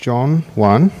John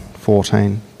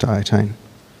 1:14 to 18.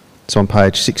 It's on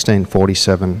page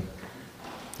 1647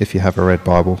 if you have a red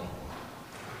Bible.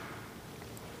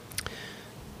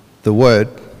 The Word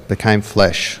became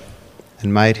flesh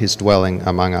and made his dwelling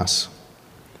among us.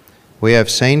 We have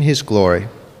seen his glory,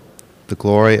 the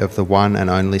glory of the one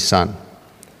and only Son,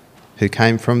 who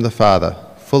came from the Father,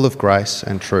 full of grace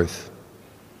and truth.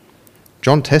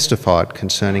 John testified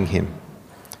concerning him.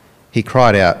 He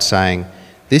cried out, saying,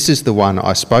 "This is the one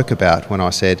I spoke about when I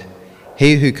said,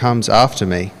 'He who comes after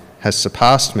me has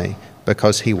surpassed me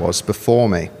because he was before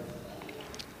me.'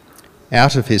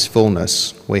 Out of his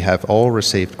fullness we have all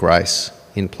received grace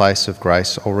in place of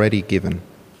grace already given.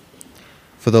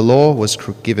 For the law was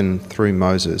given through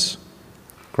Moses.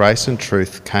 Grace and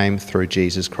truth came through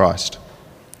Jesus Christ.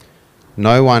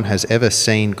 No one has ever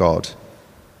seen God,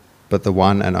 but the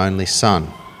one and only Son,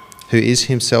 who is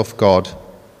himself God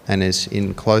and is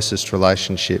in closest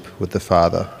relationship with the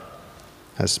Father,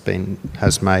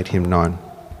 has made him known."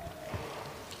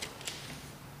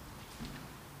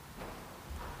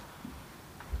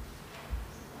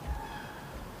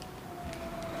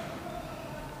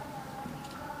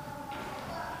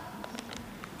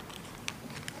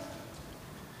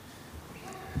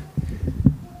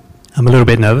 I'm a little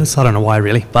bit nervous, I don't know why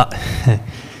really, but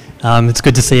it's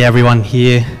good to see everyone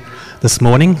here this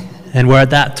morning. And we're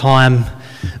at that time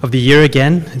of the year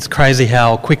again. It's crazy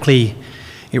how quickly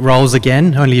it rolls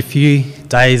again, only a few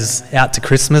days out to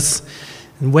Christmas.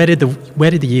 And where did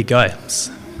the year go?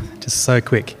 It's just so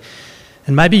quick.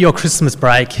 And maybe your Christmas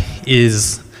break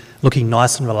is looking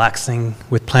nice and relaxing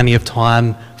with plenty of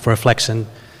time for reflection,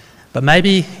 but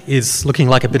maybe is looking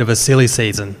like a bit of a silly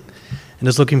season. And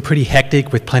it's looking pretty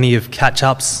hectic with plenty of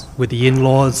catch-ups with the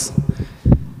in-laws.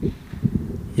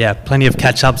 Yeah, plenty of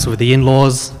catch-ups with the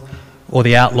in-laws or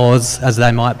the outlaws, as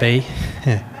they might be.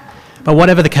 But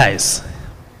whatever the case,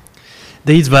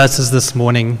 these verses this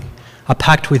morning are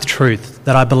packed with truth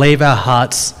that I believe our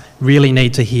hearts really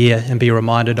need to hear and be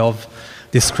reminded of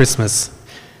this Christmas.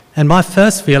 And my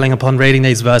first feeling upon reading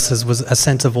these verses was a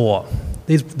sense of awe.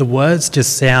 The words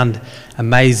just sound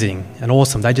amazing and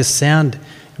awesome. They just sound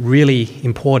really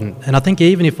important. And I think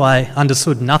even if I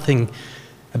understood nothing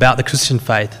about the Christian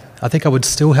faith, I think I would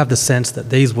still have the sense that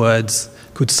these words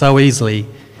could so easily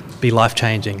be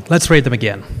life-changing. Let's read them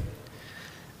again.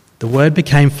 The Word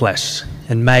became flesh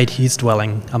and made his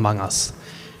dwelling among us.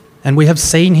 And we have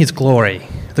seen his glory,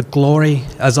 the glory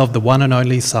as of the one and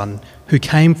only Son, who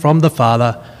came from the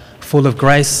Father, full of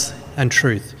grace and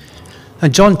truth.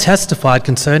 And John testified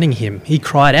concerning him. He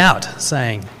cried out,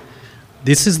 saying,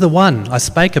 "This is the one I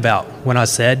spake about when I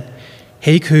said,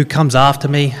 'He who comes after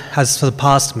me has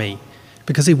surpassed me,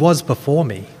 because he was before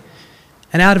me.'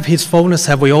 And out of his fullness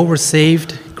have we all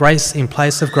received grace in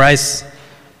place of grace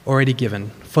already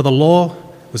given. For the law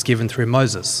was given through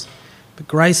Moses, but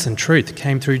grace and truth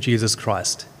came through Jesus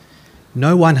Christ.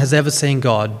 No one has ever seen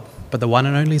God but the one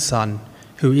and only Son,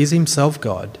 who is himself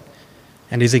God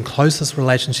and is in closest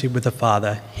relationship with the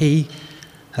Father. He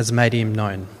has made him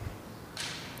known."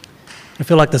 I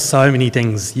feel like there's so many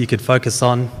things you could focus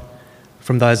on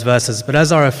from those verses, but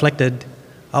as I reflected,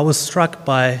 I was struck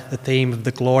by the theme of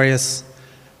the glorious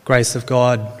grace of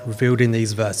God revealed in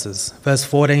these verses. Verse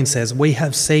 14 says, "We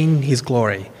have seen his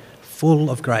glory, full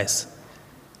of grace."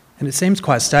 And it seems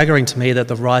quite staggering to me that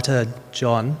the writer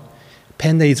John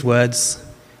penned these words,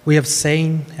 "We have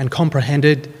seen and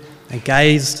comprehended and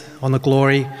gazed on the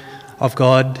glory of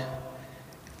God,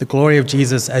 the glory of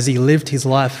Jesus as he lived his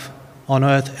life on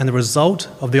earth, and the result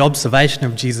of the observation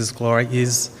of Jesus' glory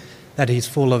is that he's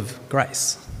full of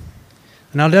grace."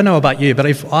 And I don't know about you, but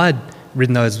if I'd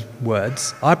written those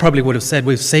words, I probably would have said,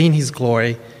 "We've seen his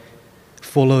glory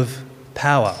full of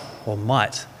power or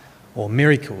might or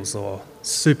miracles or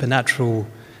supernatural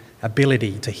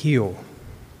ability to heal."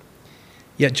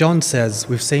 Yet John says,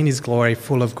 "We've seen his glory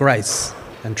full of grace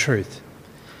and truth."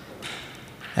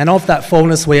 And of that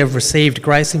fullness we have received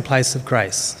grace in place of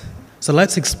grace. So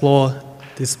let's explore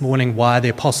this morning why the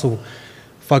apostle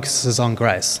focuses on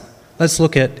grace. Let's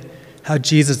look at how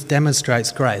Jesus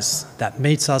demonstrates grace that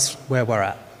meets us where we're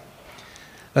at.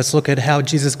 Let's look at how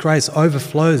Jesus' grace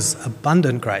overflows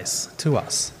abundant grace to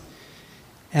us,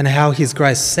 and how his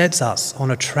grace sets us on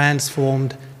a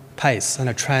transformed pace and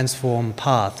a transformed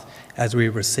path as we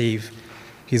receive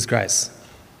his grace.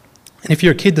 And if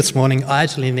you're a kid this morning, I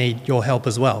actually need your help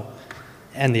as well,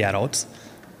 and the adults.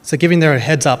 So giving there a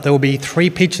heads up, there will be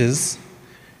 3 pictures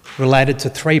related to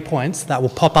 3 points that will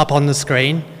pop up on the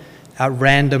screen at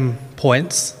random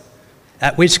points,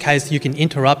 at which case you can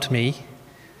interrupt me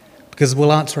because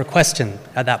we'll answer a question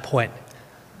at that point,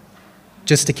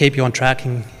 just to keep you on track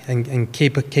and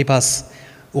keep us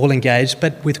all engaged,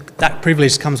 but with that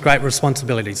privilege comes great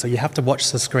responsibility. So you have to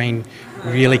watch the screen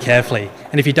really carefully.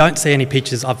 And if you don't see any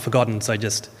pictures, I've forgotten, so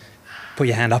just put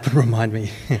your hand up and remind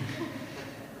me.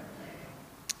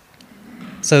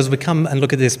 So as we come and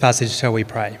look at this passage, shall we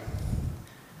pray?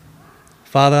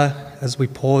 Father, as we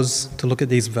pause to look at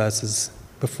these verses,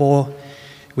 before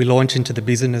we launch into the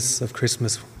busyness of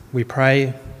Christmas, we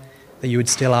pray that you would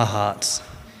still our hearts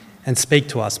and speak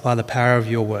to us by the power of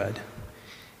your word.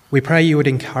 We pray you would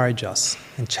encourage us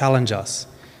and challenge us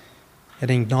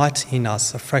and ignite in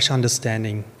us a fresh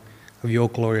understanding of your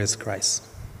glorious grace.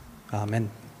 Amen.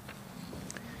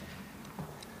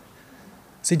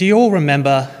 So do you all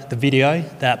remember the video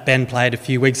that Ben played a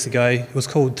few weeks ago? It was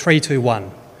called 3, 2,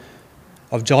 1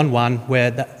 of John 1,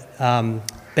 where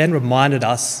Ben reminded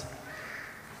us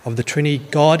of the Trinity,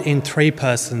 God in three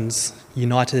persons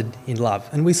united in love.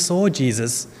 And we saw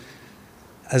Jesus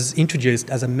as introduced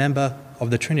as a member of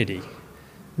the Trinity,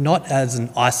 not as an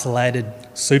isolated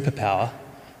superpower,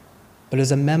 but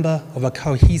as a member of a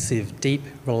cohesive, deep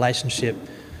relationship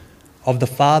of the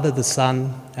Father, the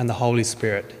Son, and the Holy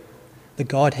Spirit, the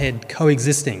Godhead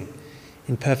coexisting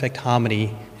in perfect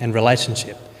harmony and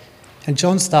relationship. And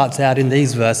John starts out in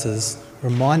these verses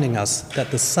reminding us that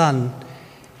the Son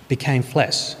became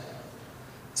flesh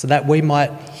so that we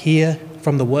might hear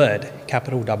from the Word,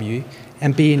 capital W,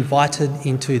 and be invited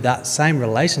into that same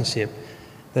relationship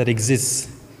that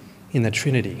exists in the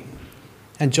Trinity.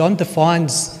 And John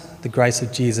defines the grace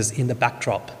of Jesus in the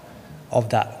backdrop of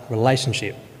that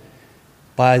relationship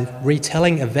by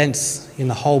retelling events in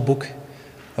the whole book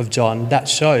of John that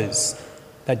shows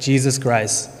that Jesus'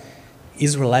 grace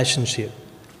is relationship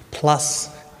plus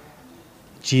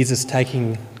Jesus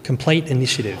taking complete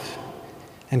initiative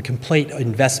and complete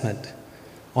investment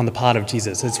on the part of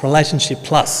Jesus. It's relationship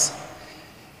plus,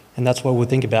 and that's what we'll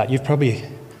think about. You've probably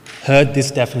heard this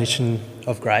definition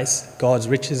of grace, God's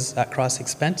riches at Christ's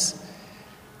expense,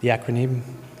 the acronym,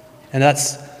 and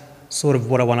that's sort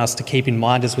of what I want us to keep in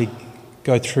mind as we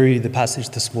go through the passage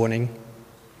this morning.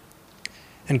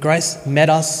 And grace met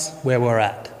us where we're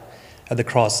at the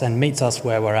cross and meets us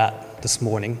where we're at this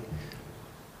morning.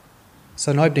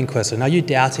 So an opening question, are you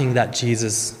doubting that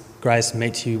Jesus' grace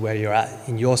meets you where you're at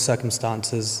in your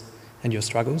circumstances and your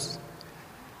struggles?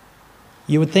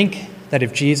 You would think that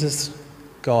if Jesus,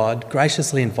 God,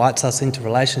 graciously invites us into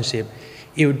relationship,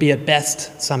 it would be at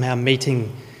best somehow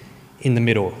meeting in the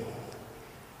middle.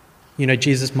 You know,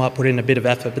 Jesus might put in a bit of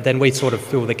effort, but then we sort of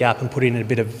fill the gap and put in a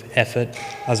bit of effort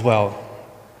as well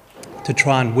to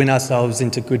try and win ourselves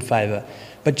into good favour.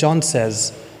 But John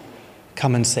says,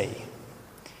 come and see.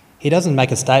 He doesn't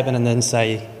make a statement and then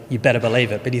say, you better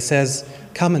believe it, but he says,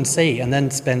 come and see, and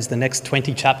then spends the next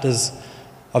 20 chapters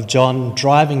of John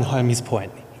driving home his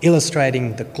point,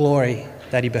 illustrating the glory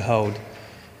that he beheld,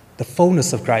 the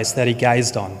fullness of grace that he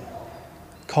gazed on,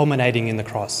 culminating in the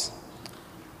cross.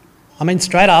 I mean,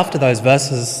 straight after those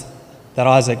verses that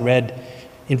Isaac read,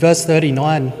 in verse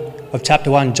 39 of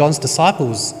chapter 1, John's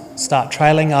disciples start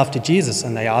trailing after Jesus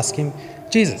and they ask him,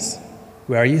 Jesus,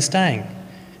 where are you staying?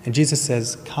 And Jesus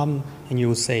says, come and you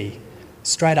will see.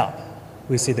 Straight up,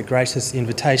 we see the gracious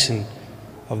invitation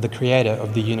of the creator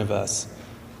of the universe.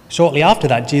 Shortly after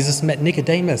that, Jesus met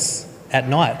Nicodemus at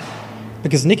night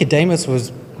because Nicodemus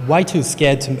was way too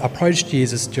scared to approach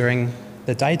Jesus during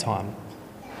the daytime.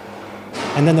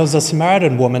 And then there was a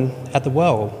Samaritan woman at the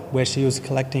well where she was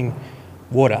collecting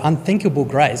water. Unthinkable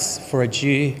grace for a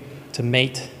Jew to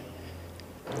meet,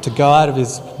 to go out of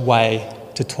his way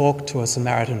to talk to a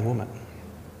Samaritan woman.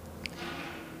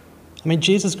 I mean,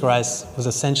 Jesus' grace was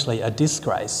essentially a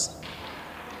disgrace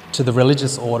to the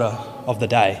religious order of the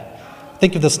day.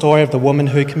 Think of the story of the woman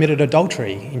who committed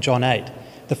adultery in John 8.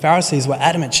 The Pharisees were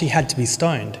adamant she had to be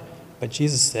stoned, but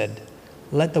Jesus said,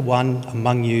 let the one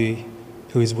among you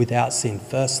who is without sin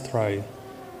first throw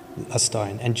a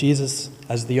stone. And Jesus,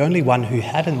 as the only one who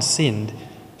hadn't sinned,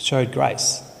 showed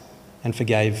grace and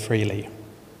forgave freely.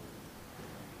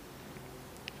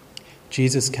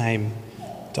 Jesus came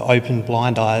to open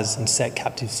blind eyes and set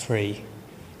captives free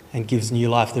and gives new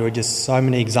life. There are just so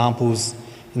many examples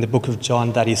in the book of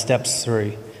John that he steps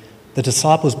through. The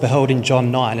disciples beheld in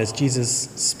John 9 as Jesus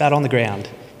spat on the ground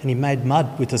and he made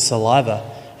mud with his saliva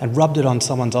and rubbed it on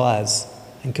someone's eyes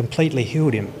and completely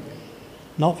healed him.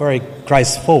 Not very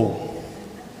graceful,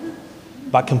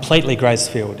 but completely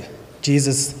grace-filled.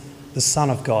 Jesus, the Son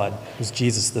of God, was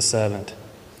Jesus the servant.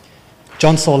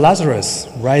 John saw Lazarus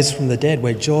raised from the dead,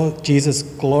 where Jesus'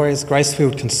 glorious,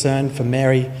 grace-filled concern for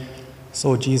Mary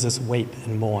saw Jesus weep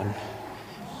and mourn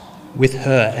with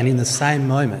her, and in the same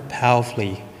moment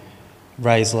powerfully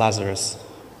raised Lazarus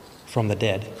from the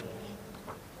dead.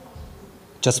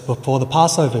 Just before the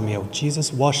Passover meal,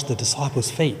 Jesus washed the disciples'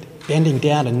 feet, bending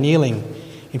down and kneeling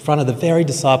in front of the very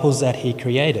disciples that he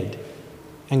created,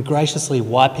 and graciously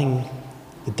wiping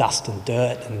the dust and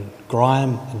dirt and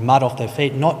grime and mud off their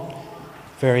feet. Not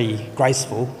very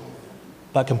graceful,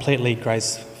 but completely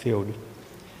grace-filled.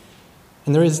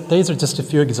 And these are just a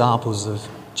few examples of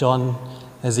John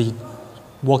as he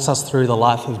walks us through the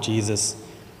life of Jesus,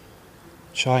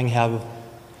 showing how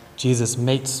Jesus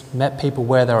met people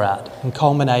where they're at, and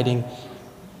culminating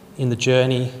in the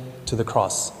journey to the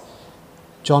cross.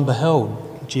 John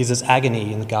beheld Jesus'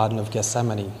 agony in the Garden of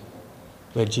Gethsemane,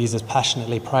 where Jesus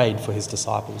passionately prayed for his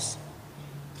disciples.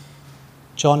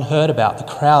 John heard about the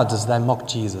crowds as they mocked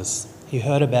Jesus. He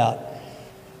heard about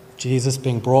Jesus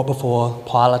being brought before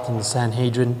Pilate and the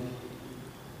Sanhedrin,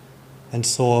 and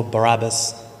saw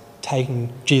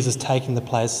Jesus taking the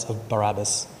place of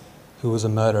Barabbas, who was a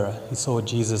murderer. He saw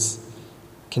Jesus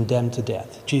condemned to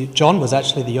death. John was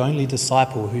actually the only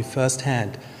disciple who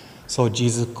firsthand saw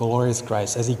Jesus' glorious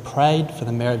grace as he prayed for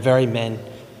the very men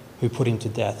who put him to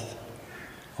death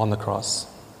on the cross.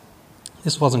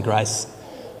 This wasn't grace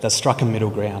that struck a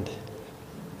middle ground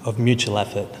of mutual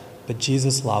effort, but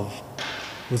Jesus' love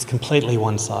was completely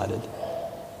one-sided.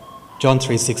 John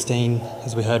 3:16,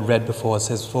 as we heard read before,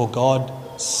 says, "For God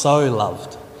so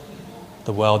loved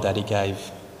the world that he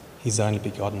gave his only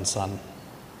begotten Son."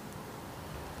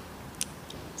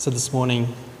 So this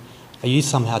morning, are you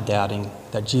somehow doubting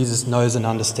that Jesus knows and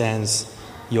understands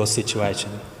your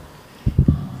situation?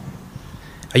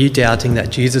 Are you doubting that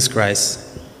Jesus' grace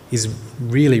is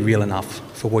really real enough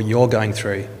for what you're going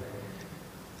through?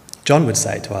 John would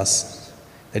say to us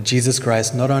that Jesus'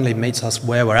 grace not only meets us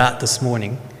where we're at this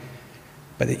morning,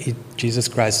 but Jesus'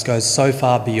 grace goes so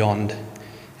far beyond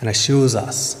and assures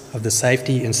us of the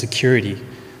safety and security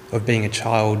of being a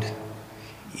child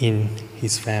in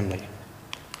his family.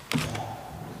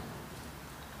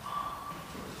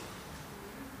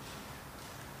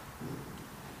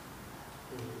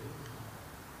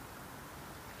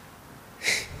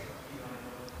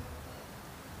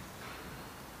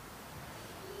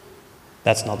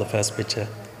 That's not the first picture.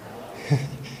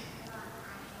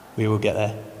 We will get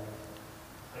there.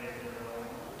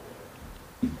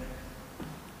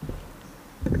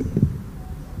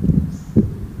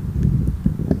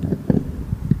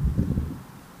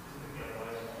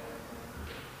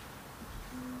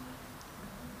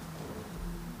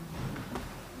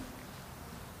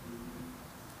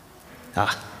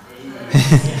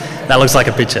 That looks like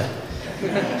a picture.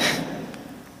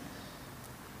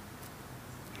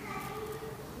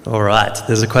 All right,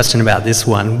 there's a question about this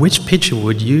one. Which picture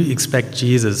would you expect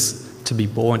Jesus to be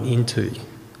born into?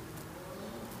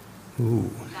 Ooh.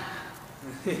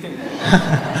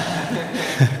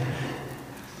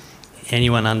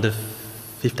 Anyone under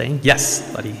 15? Yes,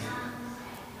 buddy.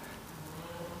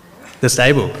 The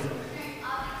stable.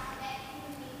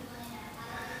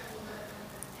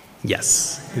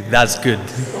 Yes, that's good.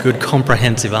 Good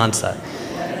comprehensive answer.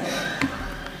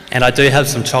 And I do have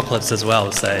some chocolates as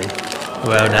well, so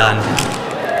well done.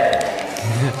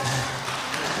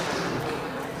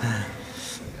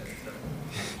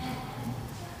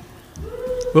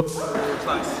 Whoop.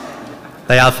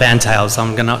 They are fantails, so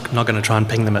I'm not going to try and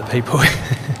ping them at people.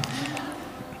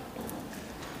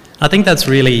 I think that's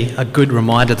really a good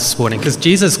reminder this morning, because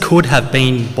Jesus could have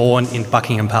been born in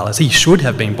Buckingham Palace. He should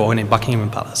have been born in Buckingham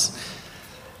Palace.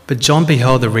 But John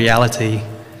beheld the reality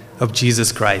of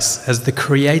Jesus' grace as the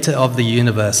creator of the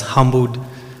universe humbled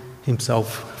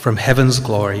himself from heaven's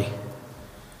glory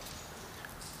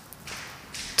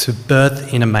to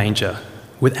birth in a manger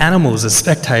with animals as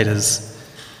spectators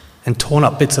and torn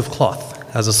up bits of cloth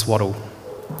as a swaddle.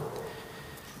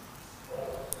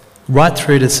 Right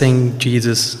through to seeing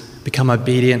Jesus become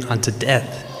obedient unto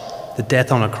death, the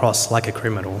death on a cross like a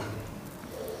criminal.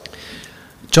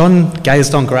 John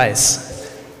gazed on grace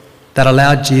that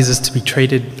allowed Jesus to be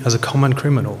treated as a common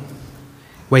criminal,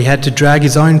 where he had to drag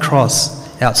his own cross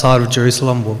outside of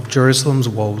Jerusalem's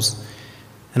walls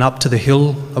and up to the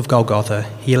hill of Golgotha.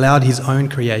 He allowed his own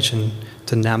creation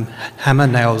to hammer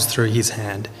nails through his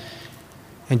hand.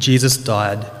 And Jesus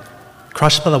died,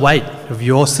 crushed by the weight of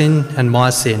your sin and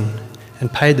my sin,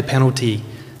 and paid the penalty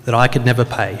that I could never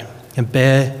pay, and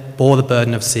bore the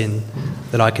burden of sin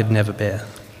that I could never bear.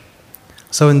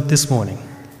 So this morning,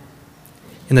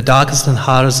 in the darkest and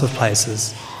hardest of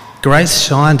places, grace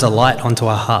shines a light onto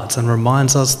our hearts and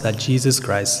reminds us that Jesus'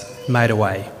 grace made a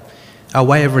way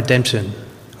of redemption,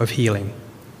 of healing.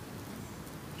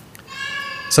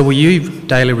 So will you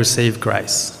daily receive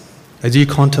grace? As you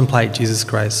contemplate Jesus'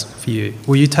 grace for you,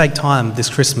 will you take time this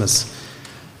Christmas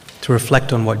to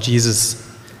reflect on what Jesus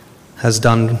has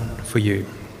done for you.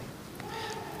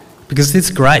 Because this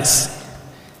grace,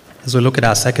 as we look at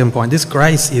our second point, this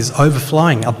grace is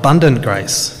overflowing, abundant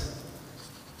grace.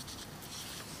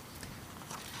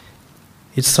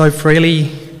 It's so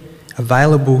freely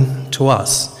available to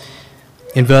us.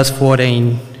 In verse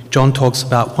 14, John talks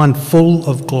about one full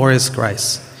of glorious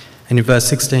grace. And in verse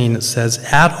 16 it says,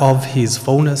 out of his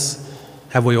fullness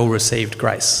have we all received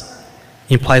grace,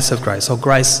 in place of grace, or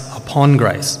grace upon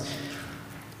grace.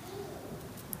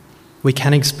 We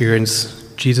can experience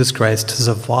Jesus' grace to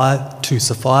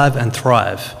survive and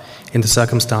thrive in the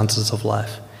circumstances of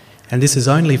life. And this is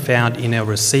only found in our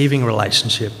receiving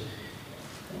relationship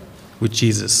with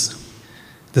Jesus.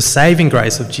 The saving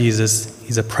grace of Jesus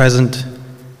is a present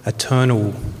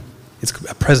eternal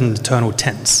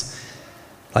tense.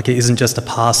 Like it isn't just a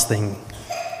past thing.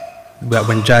 But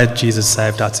when Jesus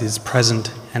saved us, it's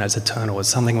present and it's eternal. It's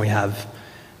something we have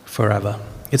forever.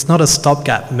 It's not a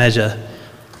stopgap measure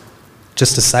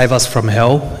just to save us from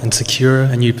hell and secure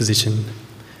a new position.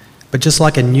 But just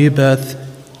like a new birth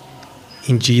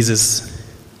in Jesus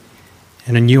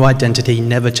and a new identity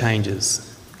never changes,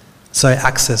 so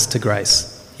access to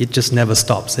grace, it just never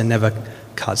stops, it never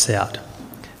cuts out.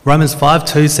 Romans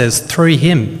 5:2 says, through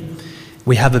him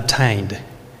we have obtained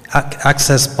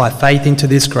access by faith into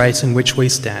this grace in which we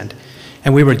stand,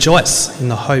 and we rejoice in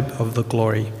the hope of the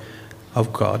glory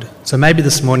of God. So maybe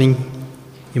this morning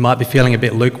you might be feeling a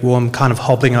bit lukewarm, kind of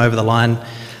hobbling over the line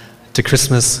to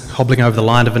Christmas, hobbling over the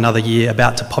line of another year,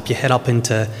 about to pop your head up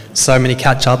into so many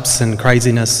catch-ups and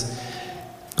craziness.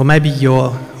 Or maybe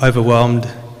you're overwhelmed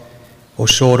or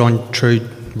short on true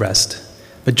rest.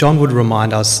 But John would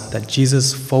remind us that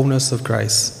Jesus' fullness of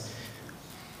grace,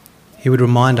 he would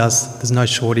remind us there's no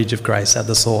shortage of grace at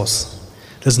the source.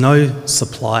 There's no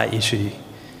supply issue.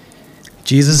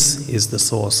 Jesus is the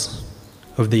source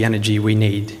of the energy we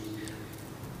need.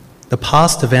 The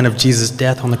past event of Jesus'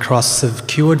 death on the cross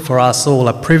secured for us all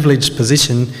a privileged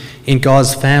position in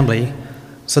God's family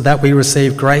so that we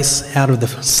receive grace out of the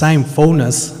same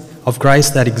fullness of grace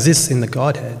that exists in the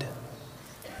Godhead.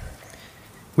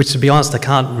 Which, to be honest, I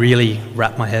can't really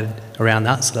wrap my head around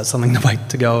that, so that's something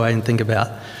to go away and think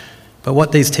about. But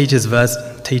what these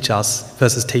verses teach us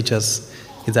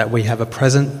is that we have a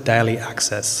present daily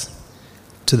access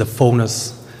to the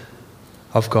fullness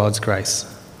of God's grace.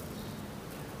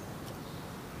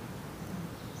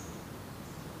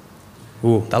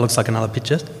 Ooh, that looks like another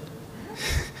picture.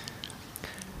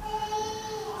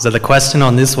 So the question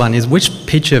on this one is, which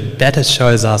picture better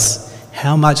shows us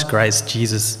how much grace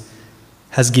Jesus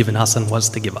has given us and wants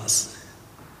to give us?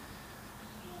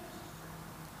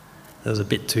 There was a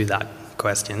bit to that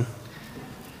question.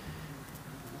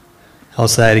 I'll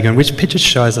say it again. Which picture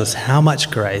shows us how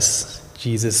much grace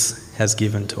Jesus has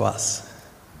given to us?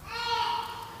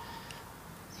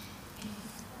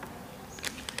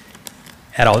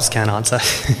 Adults can't answer.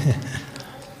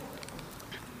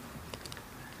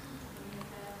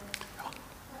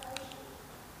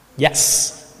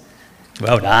 Yes.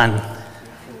 Well done.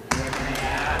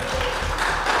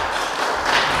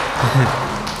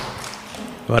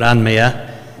 Well done,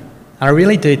 Mia. I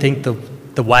really do think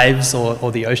the waves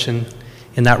or the ocean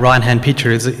in that right-hand picture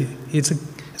is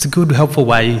a good, helpful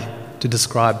way to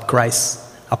describe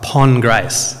grace upon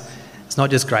grace. It's not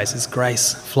just grace, it's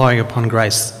grace flowing upon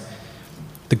grace.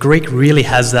 The Greek really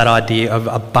has that idea of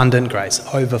abundant grace,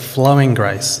 overflowing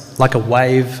grace, like a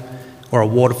wave or a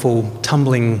waterfall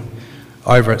tumbling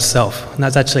over itself. And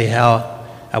that's actually how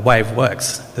a wave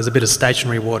works. There's a bit of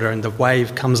stationary water and the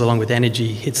wave comes along with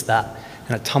energy, hits that,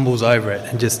 and it tumbles over it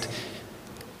and just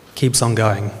keeps on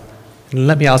going. And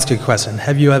let me ask you a question.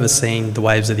 Have you ever seen the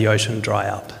waves of the ocean dry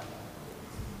up?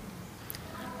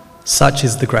 Such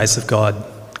is the grace of God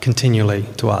continually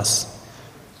to us.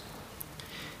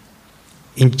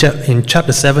 In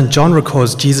chapter 7, John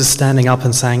records Jesus standing up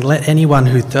and saying, "Let anyone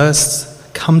who thirsts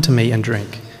come to me and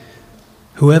drink.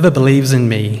 Whoever believes in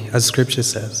me, as Scripture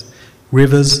says,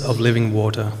 rivers of living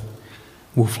water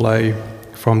will flow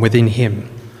from within him."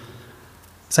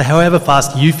 So however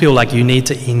fast you feel like you need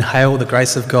to inhale the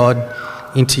grace of God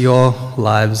into your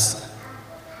lives,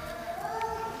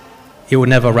 it will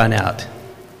never run out.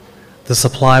 The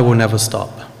supply will never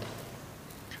stop.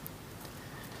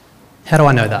 How do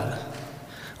I know that?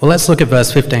 Well, let's look at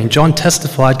verse 15. John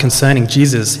testified concerning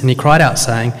Jesus, and he cried out,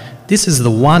 saying, "This is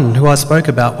the one who I spoke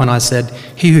about when I said,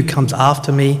 'He who comes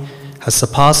after me has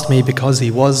surpassed me because he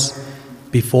was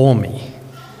before me.'"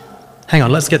 Hang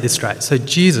on, let's get this straight. So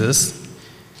Jesus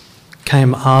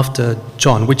came after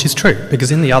John, which is true, because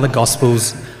in the other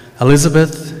Gospels,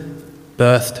 Elizabeth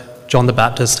birthed John the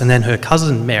Baptist, and then her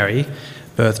cousin Mary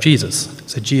birthed Jesus.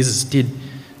 So Jesus did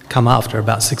come after,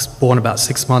 born about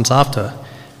 6 months after.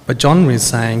 But John is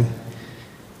saying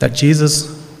that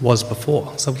Jesus was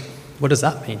before. So what does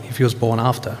that mean if he was born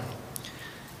after?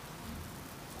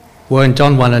 Well, in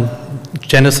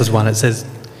Genesis 1, it says,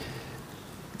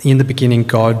 in the beginning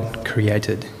God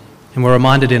created. And we're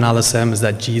reminded in other sermons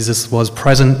that Jesus was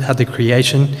present at the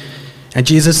creation, and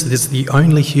Jesus is the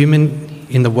only human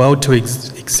in the world to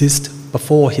exist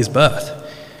before his birth,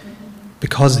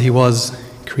 because he was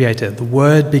created. The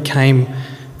Word became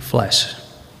flesh.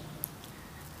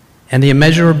 And the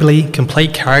immeasurably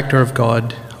complete character of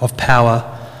God, of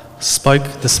power, spoke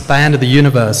the span of the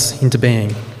universe into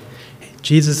being.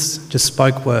 Jesus just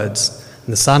spoke words,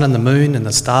 and the sun and the moon and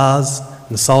the stars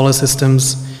and the solar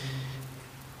systems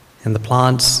and the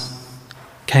plants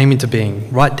came into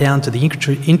being, right down to the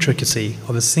intricacy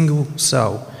of a single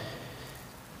cell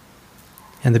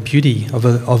and the beauty of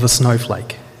a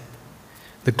snowflake.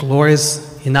 The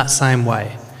glorious, in that same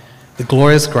way, the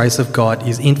glorious grace of God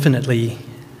is infinitely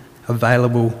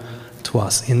available to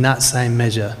us in that same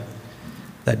measure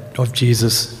that of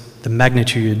Jesus, the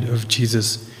magnitude of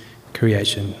Jesus'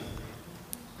 creation.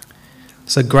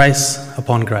 So grace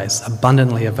upon grace,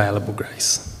 abundantly available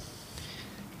grace.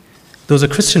 There was a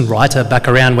Christian writer back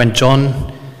around when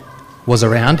John was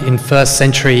around in 1st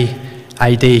century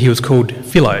AD. He was called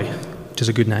Philo, which is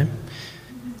a good name.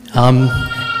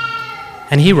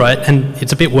 And he wrote, and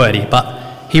it's a bit wordy,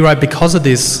 but he wrote, because of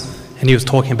this, and he was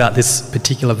talking about this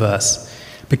particular verse,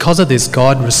 because of this,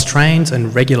 God restrains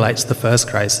and regulates the first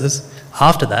graces.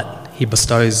 After that, he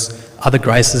bestows other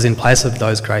graces in place of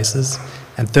those graces,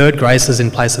 and third graces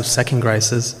in place of second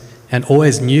graces, and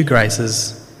always new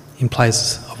graces in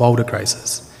place of older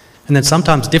graces. And then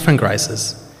sometimes different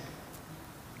graces,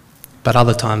 but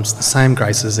other times the same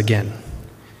graces again.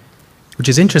 Which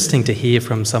is interesting to hear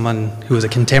from someone who was a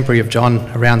contemporary of John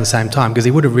around the same time, because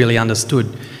he would have really understood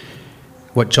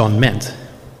what John meant.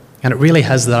 And it really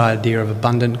has that idea of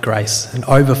abundant grace and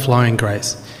overflowing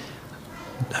grace,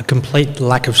 a complete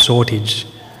lack of shortage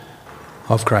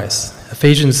of grace.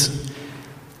 Ephesians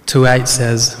 2:8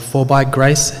 says, "For by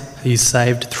grace are you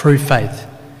saved through faith,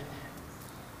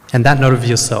 and that not of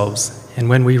yourselves. And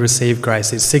when we receive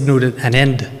grace, it signalled an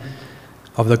end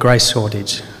of the grace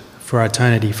shortage for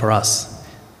eternity for us."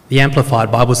 The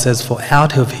Amplified Bible says, "For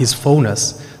out of his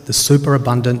fullness, the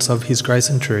superabundance of his grace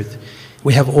and truth,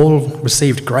 we have all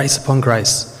received grace upon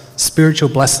grace, spiritual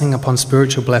blessing upon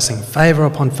spiritual blessing, favour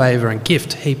upon favour, and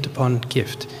gift heaped upon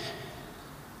gift."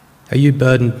 Are you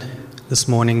burdened this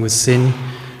morning with sin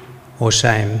or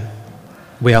shame?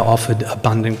 We are offered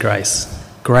abundant grace,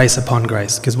 grace upon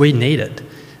grace, because we need it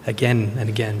again and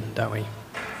again, don't we?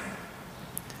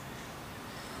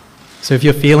 So if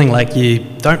you're feeling like you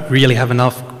don't really have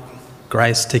enough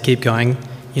grace to keep going,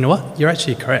 you know what? You're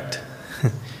actually correct.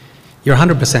 You're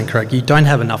 100% correct. You don't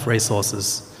have enough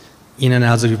resources in and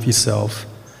out of yourself.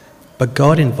 But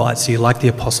God invites you, like the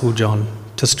Apostle John,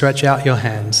 to stretch out your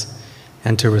hands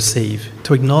and to receive,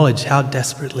 to acknowledge how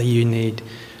desperately you need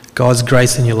God's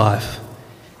grace in your life,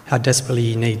 how desperately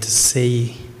you need to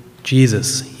see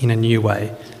Jesus in a new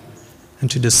way, and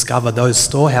to discover those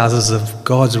storehouses of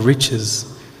God's riches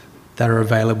that are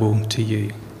available to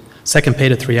you. 2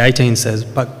 Peter 3:18 says,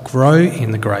 "But grow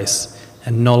in the grace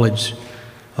and knowledge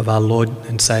of our Lord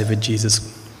and Saviour Jesus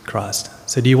Christ."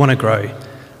 So do you want to grow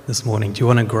this morning? Do you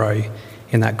want to grow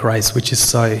in that grace which is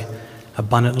so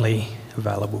abundantly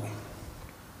available?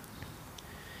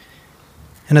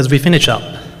 And as we finish up,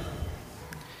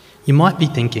 you might be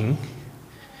thinking,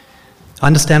 I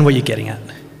understand what you're getting at.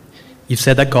 You've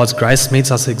said that God's grace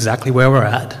meets us exactly where we're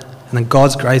at, and then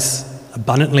God's grace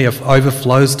abundantly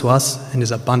overflows to us and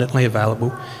is abundantly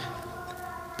available.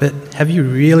 But have you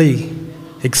really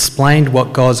explained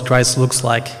what God's grace looks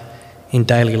like in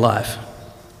daily life?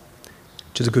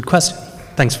 Which is a good question.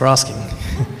 Thanks for asking.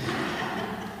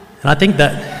 And I think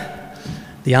that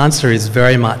the answer is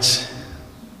very much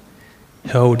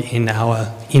held in our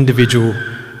individual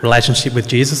relationship with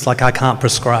Jesus. Like, I can't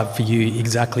prescribe for you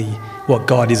exactly what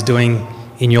God is doing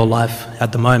in your life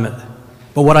at the moment.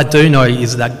 But what I do know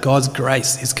is that God's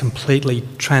grace is completely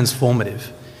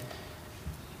transformative.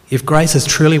 If grace is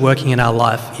truly working in our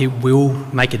life, it will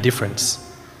make a difference.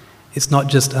 It's not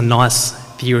just a nice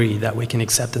theory that we can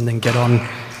accept and then get on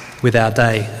with our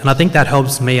day. And I think that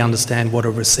helps me understand what a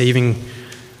receiving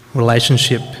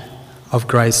relationship of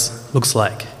grace looks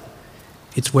like.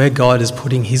 It's where God is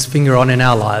putting his finger on in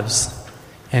our lives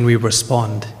and we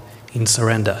respond in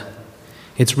surrender.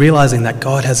 It's realising that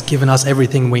God has given us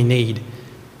everything we need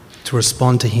to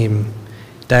respond to him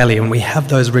daily, and we have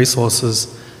those resources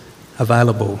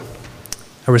available.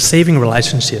 A receiving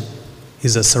relationship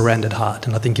is a surrendered heart.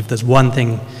 And I think if there's one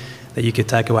thing that you could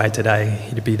take away today,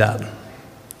 it'd be that.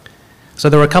 So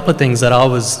there were a couple of things that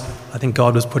I think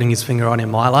God was putting his finger on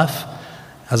in my life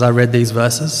as I read these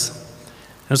verses.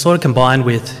 And it sort of combined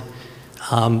with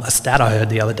a stat I heard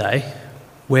the other day,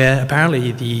 where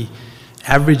apparently the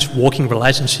average walking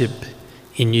relationship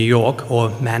in New York or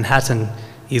Manhattan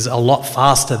is a lot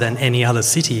faster than any other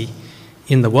city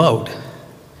in the world.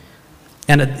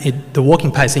 And the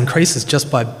walking pace increases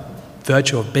just by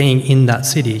virtue of being in that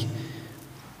city.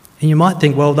 And you might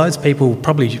think, well, those people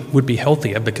probably would be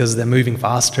healthier because they're moving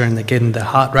faster and they're getting their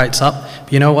heart rates up.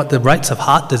 But you know what? The rates of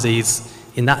heart disease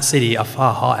in that city are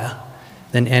far higher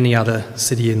than any other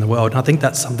city in the world. And I think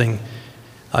that's something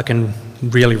I can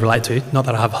really relate to. Not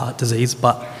that I have heart disease,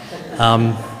 but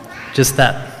just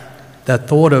that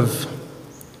thought of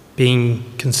being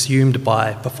consumed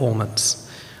by performance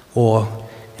or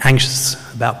anxious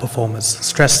about performance,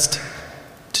 stressed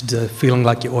to feeling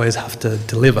like you always have to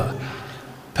deliver,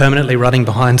 permanently running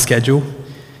behind schedule,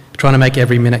 trying to make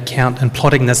every minute count and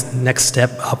plotting this next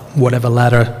step up whatever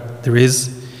ladder there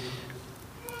is.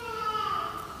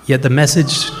 Yet the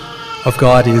message of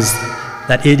God is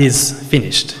that it is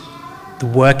finished. The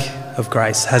work of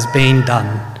grace has been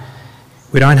done.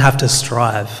 We don't have to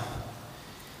strive.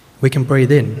 We can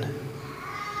breathe in,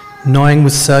 knowing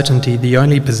with certainty the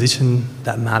only position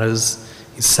that matters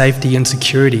is safety and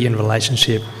security in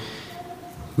relationship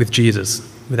with Jesus,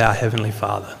 with our Heavenly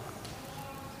Father.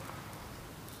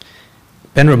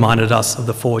 Ben reminded us of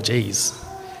the 4 Gs.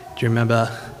 Do you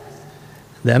remember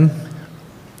them?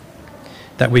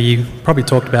 That we probably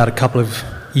talked about a couple of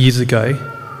years ago.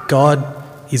 God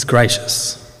is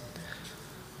gracious,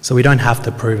 so we don't have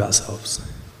to prove ourselves.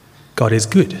 God is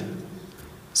good,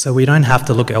 so we don't have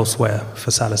to look elsewhere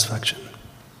for satisfaction.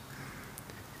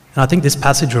 And I think this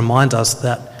passage reminds us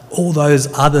that all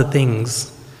those other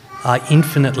things are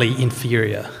infinitely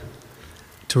inferior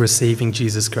to receiving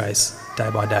Jesus' grace day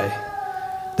by day.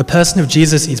 The person of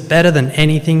Jesus is better than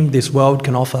anything this world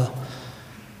can offer.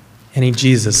 And in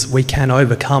Jesus, we can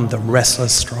overcome the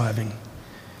restless striving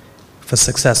for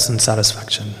success and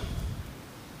satisfaction.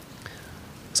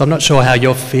 So I'm not sure how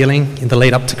you're feeling in the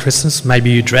lead up to Christmas. Maybe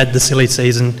you dread the silly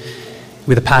season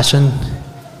with a passion.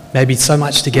 Maybe so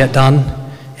much to get done.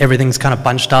 Everything's kind of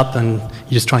bunched up and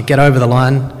you just try and get over the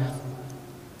line.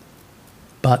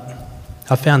 But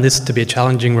I found this to be a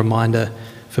challenging reminder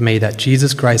for me that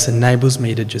Jesus' grace enables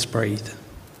me to just breathe,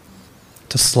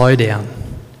 to slow down,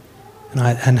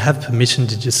 and have permission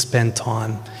to just spend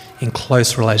time in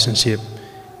close relationship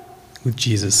with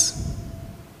Jesus.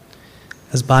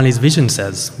 As Barney's vision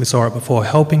says, we saw it before,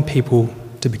 helping people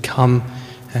to become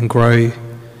and grow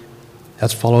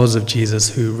as followers of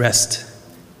Jesus who rest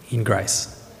in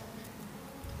grace.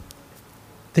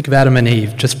 Think of Adam and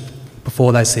Eve just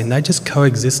before they sinned. They just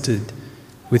coexisted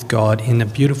with God in a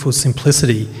beautiful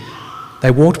simplicity.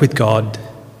 They walked with God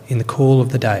in the cool of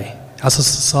the day. As a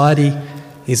society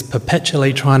is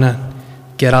perpetually trying to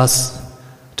get us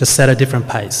to set a different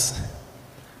pace,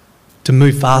 to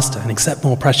move faster and accept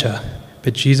more pressure.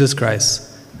 But Jesus'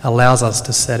 grace allows us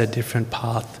to set a different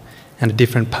path and a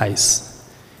different pace.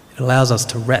 It allows us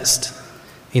to rest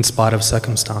in spite of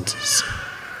circumstances,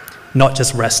 not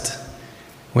just rest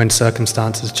when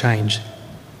circumstances change.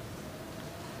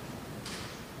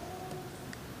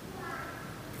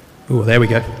 Oh, there we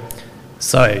go.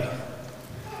 So,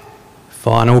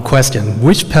 final question.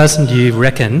 Which person do you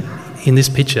reckon in this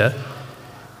picture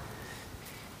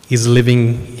is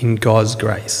living in God's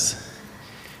grace?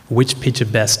 Which picture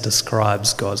best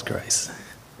describes God's grace?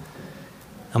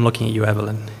 I'm looking at you,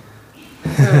 Evelyn.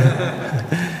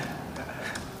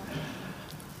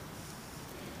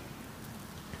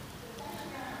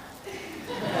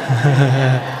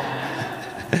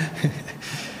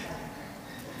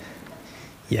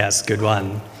 Yes, good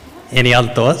one. Any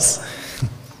other thoughts?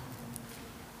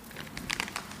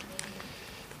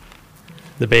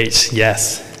 The beach,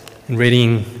 yes. And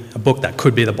reading a book that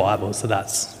could be the Bible, so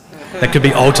that could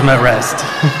be ultimate rest.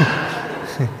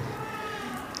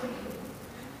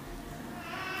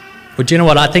 But do you know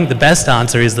what? I think the best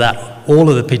answer is that all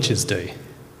of the pictures do.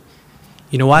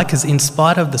 You know why? Because in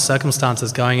spite of the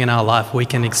circumstances going in our life, we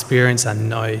can experience and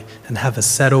know and have a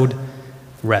settled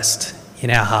rest in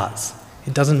our hearts.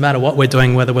 It doesn't matter what we're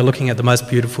doing, whether we're looking at the most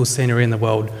beautiful scenery in the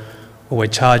world or we're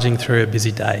charging through a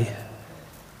busy day.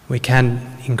 We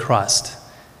can in Christ.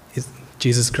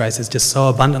 Jesus' grace is just so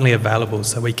abundantly available,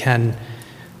 so we can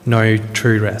know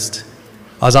true rest.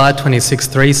 Isaiah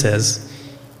 26:3 says,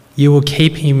 "You will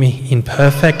keep him in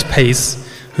perfect peace,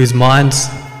 whose minds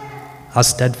are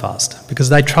steadfast, because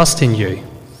they trust in you."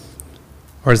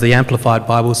 Or as the Amplified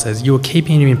Bible says, you are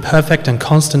keeping him in perfect and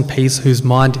constant peace, whose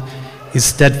mind is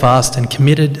steadfast and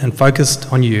committed and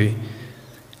focused on you,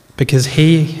 because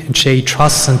he and she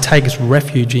trusts and takes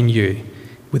refuge in you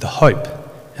with a hope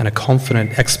and a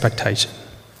confident expectation.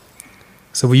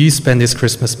 So will you spend this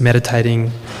Christmas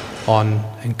meditating on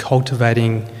and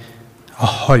cultivating a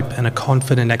hope and a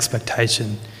confident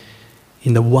expectation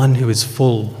in the one who is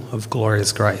full of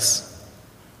glorious grace?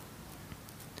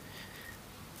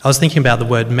 I was thinking about the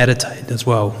word meditate as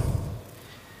well.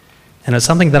 And it's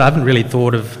something that I haven't really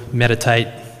thought of meditate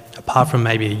apart from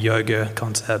maybe a yoga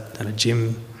concept and a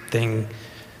gym thing.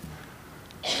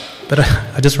 But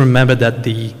I just remembered that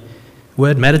the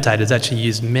word meditate is actually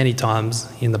used many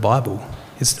times in the Bible.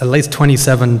 It's at least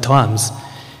 27 times.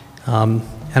 And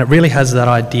it really has that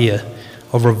idea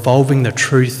of revolving the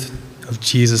truth of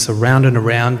Jesus around and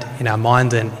around in our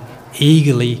mind and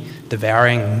eagerly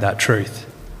devouring that truth.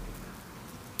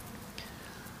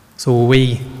 So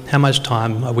how much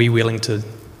time are we willing to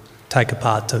take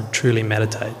apart to truly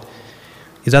meditate?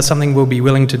 Is that something we'll be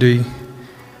willing to do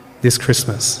this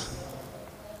Christmas?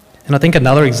 And I think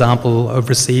another example of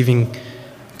receiving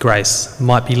grace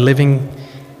might be living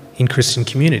in Christian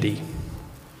community.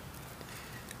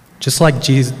 Just like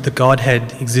Jesus, the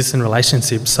Godhead exists in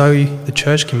relationship, so the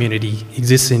church community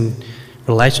exists in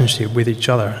relationship with each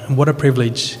other. And what a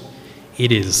privilege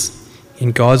it is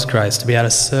in God's grace to be able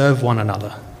to serve one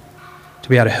another, to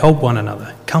be able to help one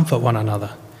another, comfort one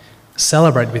another,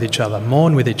 celebrate with each other,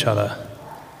 mourn with each other,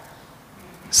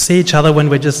 see each other when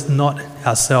we're just not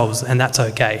ourselves, and that's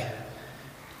okay.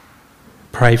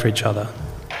 Pray for each other.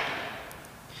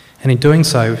 And in doing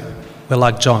so, we're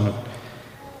like John.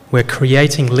 We're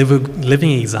creating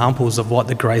living examples of what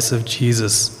the grace of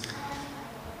Jesus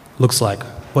looks like,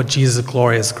 what Jesus'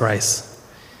 glorious grace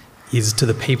is to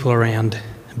the people around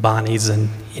Barney's and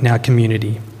in our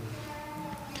community.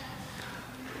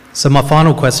 So my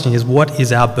final question is, what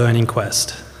is our burning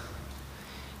quest?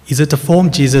 Is it to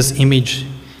form Jesus' image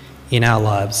in our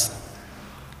lives?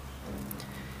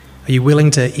 Are you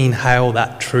willing to inhale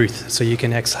that truth so you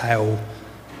can exhale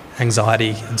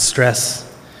anxiety and stress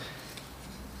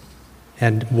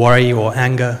and worry or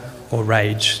anger or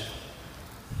rage?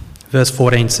 Verse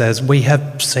 14 says, we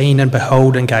have seen and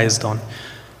beheld and gazed on.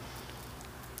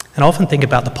 And I often think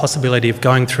about the possibility of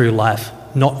going through life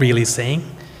not really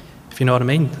seeing, if you know what I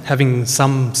mean, having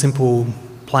some simple,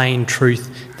 plain truth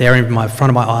there in front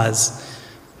of my eyes.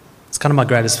 It's kind of my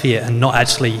greatest fear, and not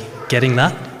actually getting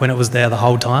that when it was there the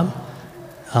whole time.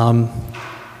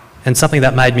 And something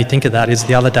that made me think of that is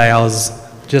the other day I was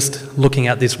just looking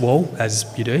at this wall, as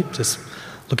you do, just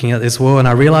looking at this wall, and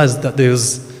I realised that there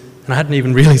was, and I hadn't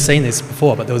even really seen this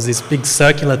before, but there was this big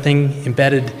circular thing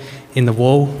embedded in the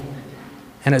wall,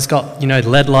 and it's got,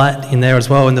 LED light in there as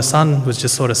well, and the sun was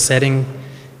just sort of setting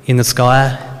in the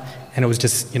sky, and it was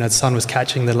just, the sun was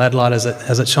catching the LED light as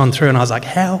it shone through, and I was like,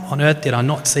 how on earth did I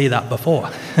not see that before?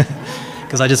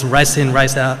 Because I just race in,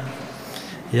 race out.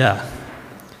 Yeah.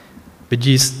 But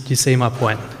you see my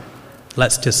point.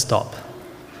 Let's just stop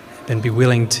and be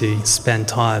willing to spend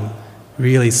time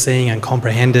really seeing and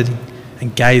comprehending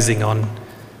and gazing on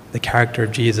the character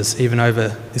of Jesus, even over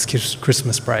this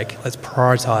Christmas break. Let's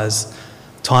prioritise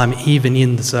time even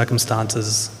in the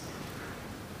circumstances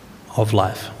of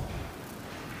life.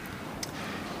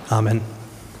 Amen.